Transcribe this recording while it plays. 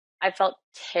I felt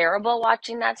terrible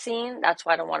watching that scene. That's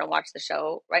why I don't want to watch the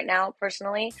show right now,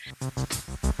 personally.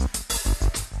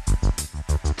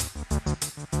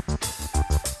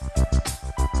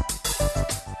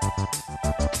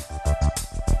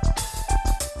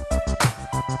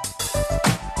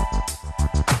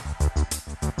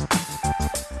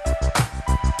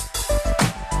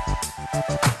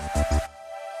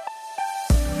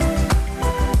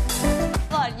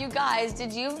 But you guys,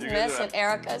 did you miss what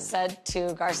Erika said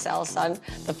to Garcelle's son,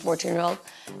 the 14-year-old,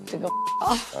 to go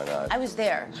off? Why not? I was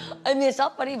there. I mean, it's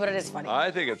not funny, but it is funny.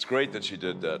 I think it's great that she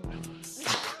did that.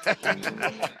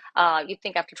 You'd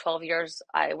think after 12 years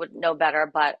I would know better,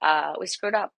 but we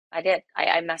screwed up. I did.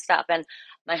 I messed up. And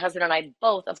my husband and I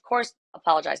both, of course,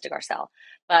 apologized to Garcelle.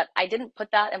 But I didn't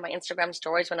put that in my Instagram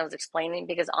stories when I was explaining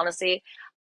because honestly,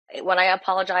 when I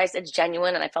apologize, it's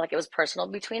genuine and I felt like it was personal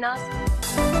between us.